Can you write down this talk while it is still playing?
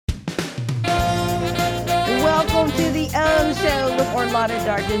O Show with Orlando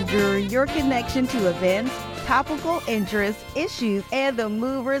Darginger, your connection to events, topical interests, issues, and the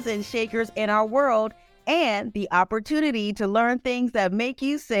movers and shakers in our world, and the opportunity to learn things that make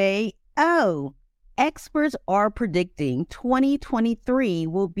you say, oh. Experts are predicting 2023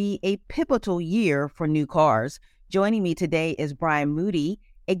 will be a pivotal year for new cars. Joining me today is Brian Moody,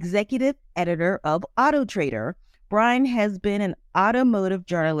 executive editor of Auto Trader. Brian has been an automotive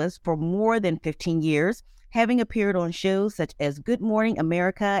journalist for more than 15 years, having appeared on shows such as Good Morning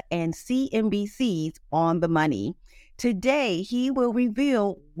America and CNBC's On the Money. Today, he will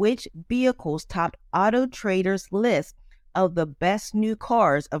reveal which vehicles topped Auto Trader's list of the best new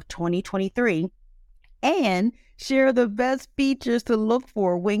cars of 2023 and share the best features to look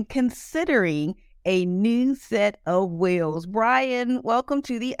for when considering a new set of wheels. Brian, welcome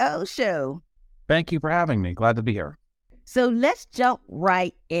to the O Show. Thank you for having me. Glad to be here. So let's jump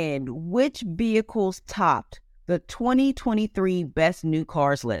right in. Which vehicles topped the 2023 best new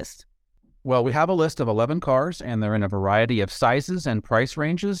cars list? Well, we have a list of 11 cars, and they're in a variety of sizes and price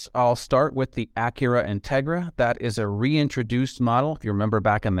ranges. I'll start with the Acura Integra. That is a reintroduced model. If you remember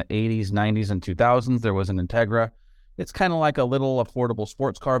back in the 80s, 90s, and 2000s, there was an Integra. It's kind of like a little affordable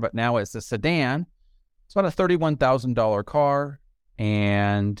sports car, but now it's a sedan. It's about a $31,000 car,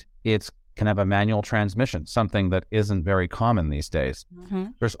 and it's can have a manual transmission, something that isn't very common these days. Mm-hmm.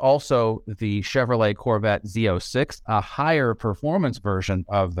 There's also the Chevrolet Corvette Z06, a higher performance version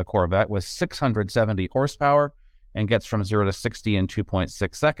of the Corvette with 670 horsepower and gets from 0 to 60 in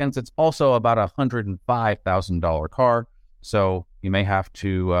 2.6 seconds. It's also about a $105,000 car, so you may have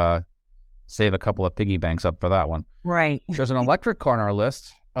to save a couple of piggy banks up for that one. Right. There's an electric car on our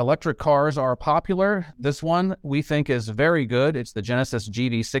list. Electric cars are popular. This one we think is very good. It's the Genesis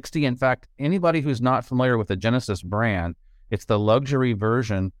GV60. In fact, anybody who's not familiar with the Genesis brand, it's the luxury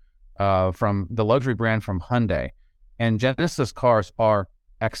version from the luxury brand from Hyundai. And Genesis cars are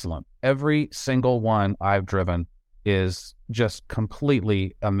excellent. Every single one I've driven is just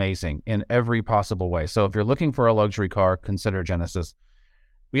completely amazing in every possible way. So if you're looking for a luxury car, consider Genesis.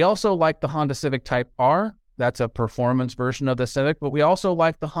 We also like the Honda Civic Type R. That's a performance version of the Civic, but we also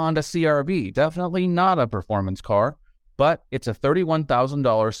like the Honda CR-V. Definitely not a performance car, but it's a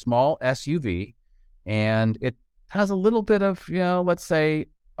 $31,000 small SUV, and it has a little bit of, let's say,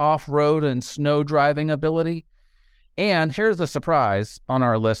 off-road and snow driving ability. And here's the surprise on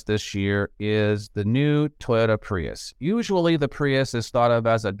our list this year is the new Toyota Prius. Usually the Prius is thought of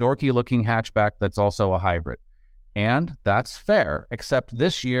as a dorky-looking hatchback that's also a hybrid. And that's fair, except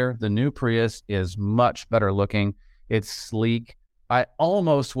this year, the new Prius is much better looking. It's sleek. I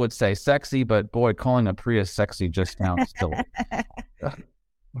almost would say sexy, but boy, calling a Prius sexy just sounds silly.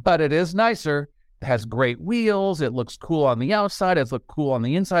 But it is nicer. It has great wheels. It looks cool on the outside. It looks cool on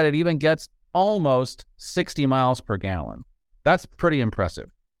the inside. It even gets almost 60 miles per gallon. That's pretty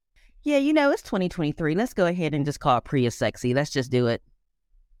impressive. Yeah, it's 2023. Let's go ahead and just call it Prius sexy. Let's just do it.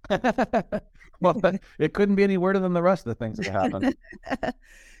 Well, it couldn't be any weirder than the rest of the things that happen.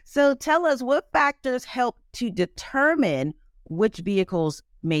 So tell us, what factors help to determine which vehicles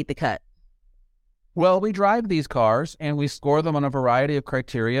made the cut? Well, we drive these cars and we score them on a variety of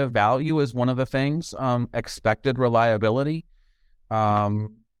criteria. Value is one of the things, expected reliability,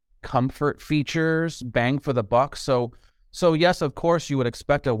 comfort features, bang for the buck. So yes, of course, you would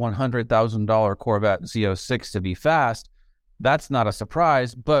expect a $100,000 Corvette Z06 to be fast. That's not a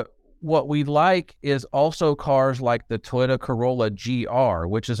surprise, but what we like is also cars like the Toyota Corolla GR,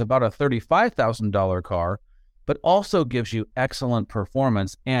 which is about a $35,000 car, but also gives you excellent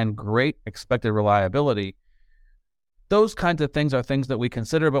performance and great expected reliability. Those kinds of things are things that we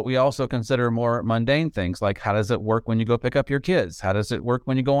consider, but we also consider more mundane things like how does it work when you go pick up your kids? How does it work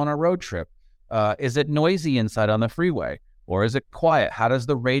when you go on a road trip? Is it noisy inside on the freeway? Or is it quiet? How does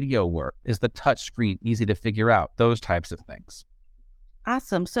the radio work? Is the touch screen easy to figure out? Those types of things.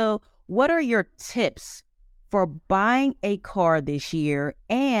 Awesome. So what are your tips for buying a car this year?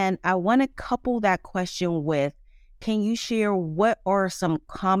 And I want to couple that question with, can you share what are some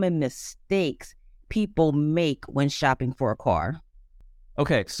common mistakes people make when shopping for a car?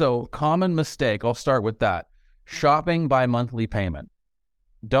 Okay, so common mistake, I'll start with that. Shopping by monthly payment.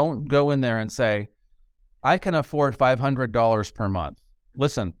 Don't go in there and say, I can afford $500 per month.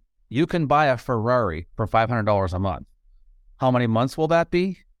 Listen, you can buy a Ferrari for $500 a month. How many months will that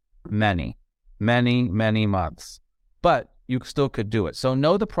be? Many months. But you still could do it. So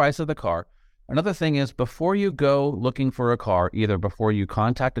know the price of the car. Another thing is before you go looking for a car, either before you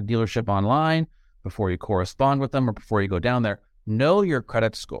contact a dealership online, before you correspond with them, or before you go down there, know your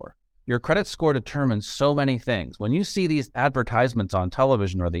credit score. Your credit score determines so many things. When you see these advertisements on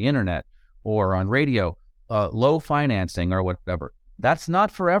television or the internet or on radio, low financing or whatever. That's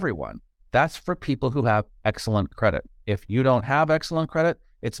not for everyone. That's for people who have excellent credit. If you don't have excellent credit,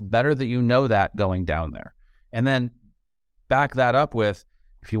 it's better that you know that going down there. And then back that up with,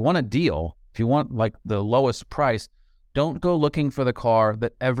 if you want a deal, if you want like the lowest price, don't go looking for the car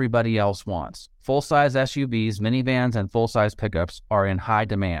that everybody else wants. Full-size SUVs, minivans, and full-size pickups are in high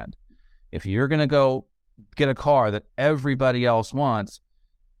demand. If you're going to go get a car that everybody else wants,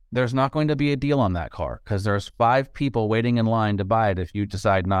 there's not going to be a deal on that car because there's 5 people waiting in line to buy it if you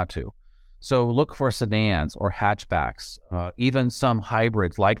decide not to. So look for sedans or hatchbacks. Even some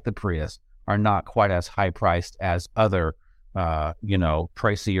hybrids like the Prius are not quite as high priced as other,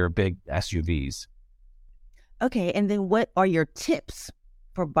 pricier big SUVs. Okay, and then what are your tips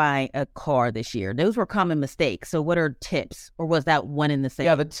for buying a car this year? Those were common mistakes. So what are tips, or was that one in the same?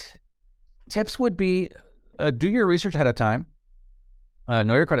 Yeah, the tips would be do your research ahead of time.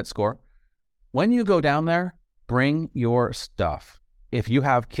 Know your credit score. When you go down there, bring your stuff. If you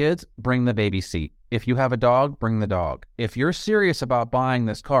have kids, bring the baby seat. If you have a dog, bring the dog. If you're serious about buying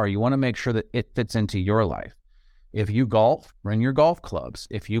this car, you want to make sure that it fits into your life. If you golf, bring your golf clubs.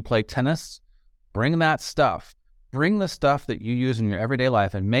 If you play tennis, bring that stuff. Bring the stuff that you use in your everyday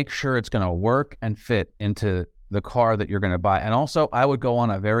life and make sure it's going to work and fit into the car that you're going to buy. And also, I would go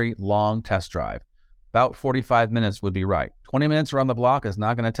on a very long test drive. About 45 minutes would be right. 20 minutes around the block is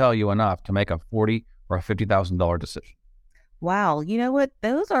not going to tell you enough to make a $40,000 or a $50,000 decision. Wow. You know what?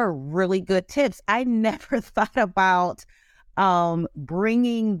 Those are really good tips. I never thought about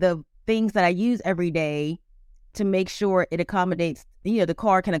bringing the things that I use every day to make sure it accommodates, the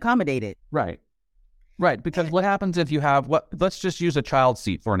car can accommodate it. Right. Because what happens if you have, let's just use a child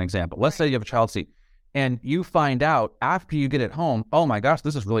seat for an example. Let's say you have a child seat and you find out after you get it home, oh my gosh,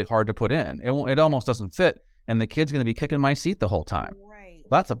 this is really hard to put in. It almost doesn't fit. And the kid's going to be kicking my seat the whole time. Right.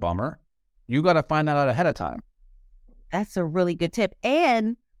 That's a bummer. You got to find that out ahead of time. That's a really good tip.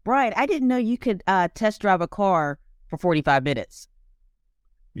 And Brian, I didn't know you could test drive a car for 45 minutes.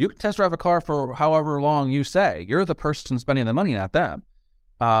 You can test drive a car for however long you say. You're the person spending the money, not them.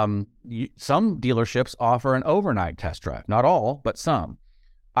 Some dealerships offer an overnight test drive. Not all, but some.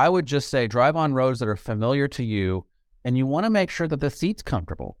 I would just say drive on roads that are familiar to you, and you want to make sure that the seat's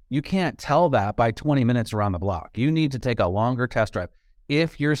comfortable. You can't tell that by 20 minutes around the block. You need to take a longer test drive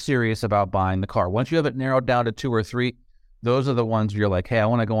if you're serious about buying the car. Once you have it narrowed down to 2 or 3, those are the ones where you're like, hey, I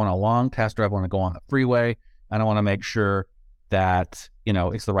want to go on a long test drive. I want to go on the freeway, and I want to make sure that,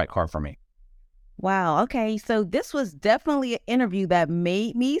 it's the right car for me. Wow. Okay. So this was definitely an interview that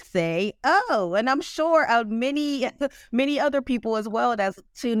made me say, oh, and I'm sure many other people as well that's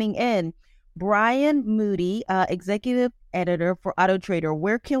tuning in. Brian Moody, executive editor for Auto Trader.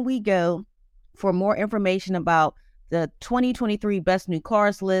 Where can we go for more information about the 2023 best new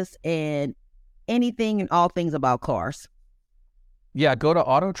cars list and anything and all things about cars? Yeah, go to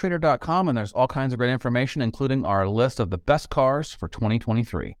autotrader.com and there's all kinds of great information, including our list of the best cars for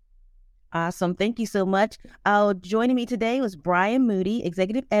 2023. Awesome. Thank you so much. Joining me today was Brian Moody,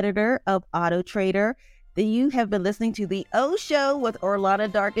 executive editor of Auto Trader. You have been listening to The O Show with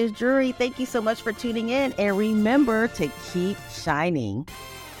Orlana Darkness Jury. Thank you so much for tuning in, and remember to keep shining.